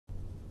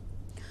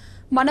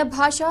మన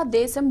భాష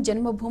దేశం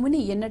జన్మభూమిని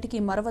ఎన్నటికీ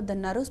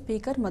మరవద్దన్నారు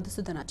స్పీకర్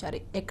మధుసూదనాచారి.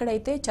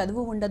 ఎక్కడైతే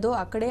చదువు ఉండదో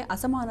అక్కడే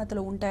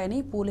అసమానతలు ఉంటాయని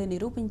పూలే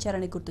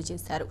నిరూపించారని గుర్తు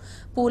చేశారు.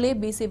 పూలే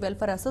బీసీ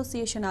వెల్ఫేర్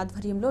అసోసియేషన్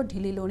ఆధ్వర్యంలో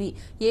ఢిల్లీలోని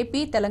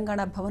ఏపీ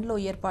తెలంగాణ భవన్లో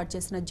ఏర్పాటు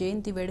చేసిన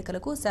జయంతి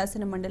వేడుకలకు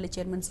శాసన మండలి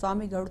చైర్మన్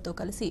స్వామి గౌడ్తో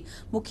కలిసి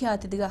ముఖ్య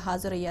అతిథిగా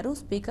హాజరయ్యారు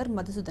స్పీకర్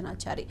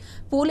మధుసూదనాచారి.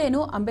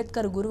 పూలేను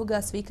అంబేద్కర్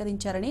గురువుగా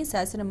స్వీకరించారని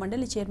శాసన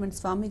మండలి చైర్మన్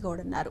స్వామి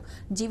గౌడ్ అన్నారు.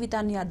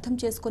 జీవితాన్ని అర్థం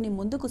చేసుకుని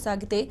ముందుకు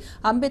సాగితే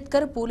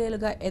అంబేద్కర్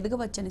పూలేలుగా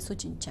ఎదగవచ్చని సూచించారు.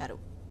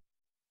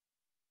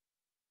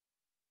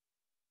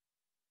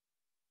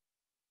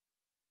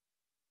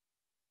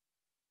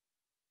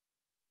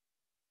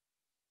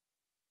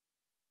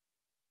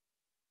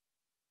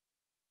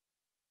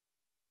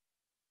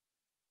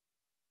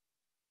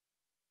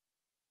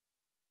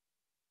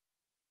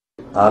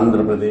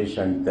 ఆంధ్రప్రదేశ్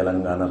అండ్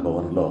తెలంగాణ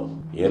భవన్లో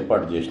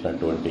ఏర్పాటు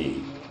చేసినటువంటి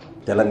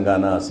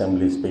తెలంగాణ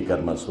అసెంబ్లీ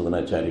స్పీకర్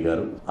మధుసూదనాచారి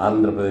గారు,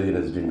 ఆంధ్రప్రదేశ్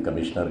రెసిడెంట్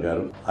కమిషనర్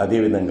గారు,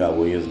 అదేవిధంగా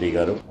ఓఎస్డీ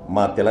గారు,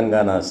 మా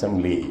తెలంగాణ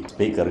అసెంబ్లీ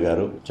స్పీకర్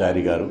గారు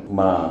చారి గారు,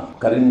 మా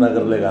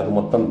కరీంనగర్లే కాదు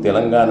మొత్తం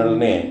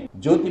తెలంగాణలోనే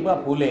జ్యోతిబా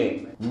పూలే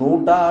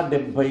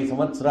 170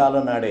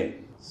 సంవత్సరాల నాడే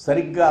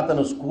సరిగ్గా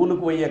అతను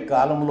స్కూలుకు పోయే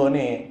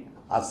కాలంలోనే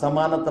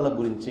అసమానతల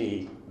గురించి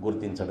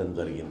గుర్తించడం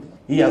జరిగింది.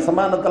 ఈ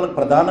అసమానతలకు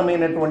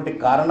ప్రధానమైనటువంటి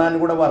కారణాన్ని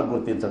కూడా వారు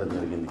గుర్తించడం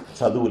జరిగింది,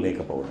 చదువు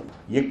లేకపోవడం.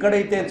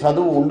 ఎక్కడైతే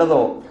చదువు ఉండదో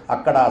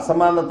అక్కడ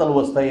అసమానతలు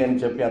వస్తాయి అని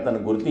చెప్పి అతను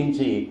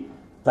గుర్తించి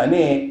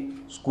తనే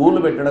స్కూల్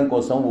పెట్టడం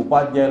కోసం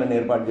ఉపాధ్యాయులను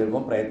ఏర్పాటు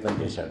చేయడం ప్రయత్నం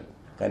చేశాడు.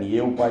 కానీ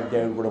ఏ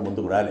ఉపాధ్యాయుడు కూడా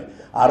ముందుకు రాలే.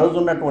 ఆ రోజు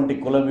ఉన్నటువంటి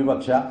కుల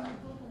వివక్ష,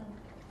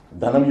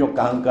 ధనం యొక్క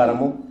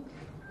అహంకారము,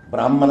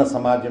 బ్రాహ్మణ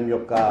సమాజం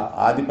యొక్క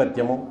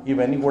ఆధిపత్యము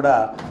ఇవన్నీ కూడా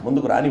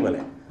ముందుకు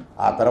రానివ్వలే.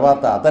 ఆ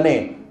తర్వాత అతనే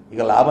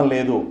ఇక లాభం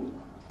లేదు,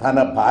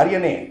 తన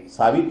భార్యనే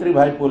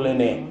సావిత్రిబాయి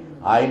పూలేనే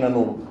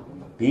ఆయనను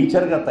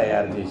టీచర్గా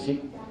తయారు చేసి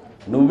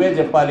నువ్వే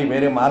చెప్పాలి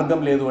వేరే మార్గం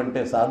లేదు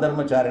అంటే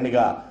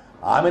సాధర్మచారిణిగా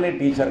ఆమెనే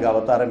టీచర్గా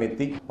అవతారం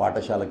ఎత్తి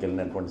పాఠశాలకు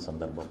వెళ్ళినటువంటి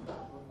సందర్భం.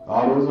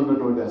 ఆ రోజు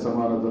ఉన్నటువంటి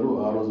అసమానతలు,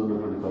 ఆ రోజు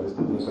ఉన్నటువంటి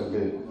పరిస్థితుల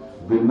కంటే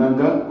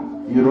భిన్నంగా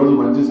ఈరోజు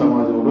మంచి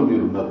సమాజంలో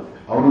మీరున్నారు.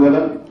 అవును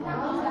కదా?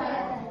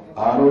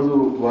 ఆ రోజు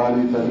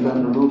వారి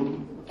తల్లిదండ్రులు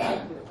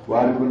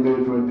వారికి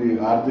ఉండేటువంటి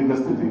ఆర్థిక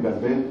స్థితి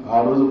కంటే ఆ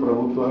రోజు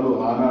ప్రభుత్వాలు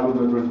ఆనాడు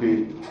ఉన్నటువంటి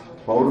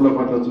పౌరుల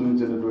పట్ల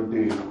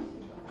చూపించినటువంటి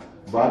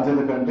బాధ్యత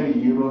కంటే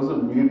ఈ రోజు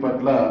మీ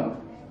పట్ల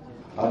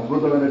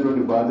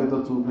అద్భుతమైనటువంటి బాధ్యత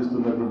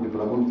చూపిస్తున్నటువంటి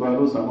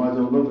ప్రభుత్వాలు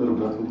సమాజంలో మీరు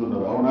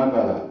బ్రతుకుతున్నారు. అవునా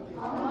కాదా?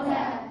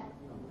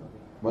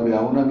 మరి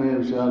అవుననే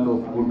విషయాల్లో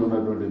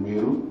ఒప్పుకుంటున్నటువంటి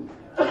మీరు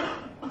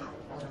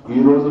ఈ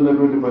రోజు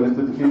ఉన్నటువంటి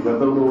పరిస్థితికి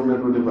గతంలో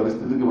ఉన్నటువంటి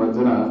పరిస్థితికి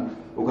మధ్యన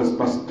ఒక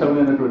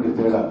స్పష్టమైనటువంటి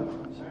తేడా,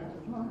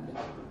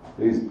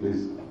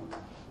 ప్లీజ్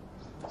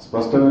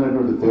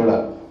స్పష్టమైనటువంటి తేడా.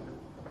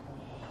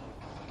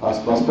 ఆ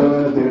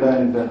స్పష్టమైన తేడా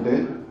ఏంటంటే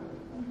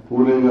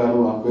పూలే గారు,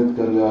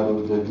 అంబేద్కర్ గారు,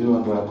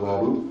 జగ్జీవన్ రామ్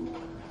గారు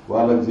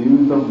వాళ్ళ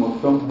జీవితం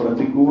మొత్తం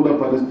ప్రతికూల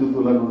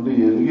పరిస్థితుల నుండి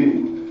ఎదిగి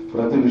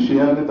ప్రతి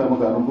విషయాన్ని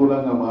తమకు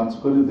అనుకూలంగా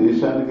మార్చుకొని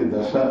దేశానికి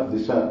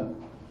దిశ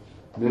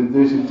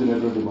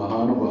నిర్దేశించినటువంటి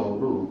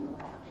మహానుభావులు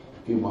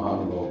ఈ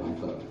మహానుభావులు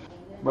ఉంటారు.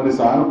 మరి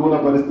సానుకూల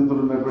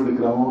పరిస్థితులు ఉన్నటువంటి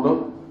క్రమంలో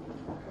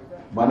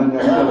మనం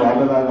కనుక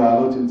వాళ్ళలాగా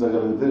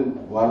ఆలోచించగలిగితే,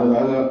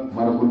 వాళ్ళలాగా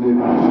మనకుండే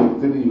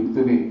శక్తిని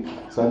యుక్తిని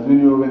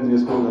సద్వినియోగం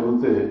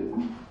చేసుకోగలిగితే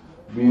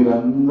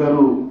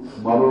మీరందరూ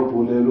మరో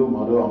పూలేలు,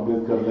 మరో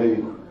అంబేద్కర్లై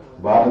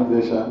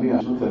భారతదేశాన్ని,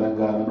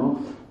 తెలంగాణను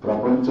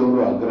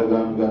ప్రపంచంలో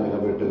అగ్రగామిగా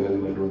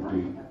నిలబెట్టగలిగినటువంటి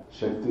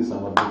శక్తి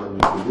సమర్థత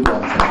మీకు.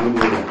 దాన్ని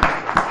సద్వినియోగం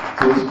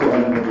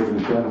చేసుకోవాలనేటువంటి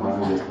విషయాన్ని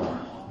మనం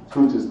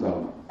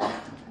సూచిస్తాము.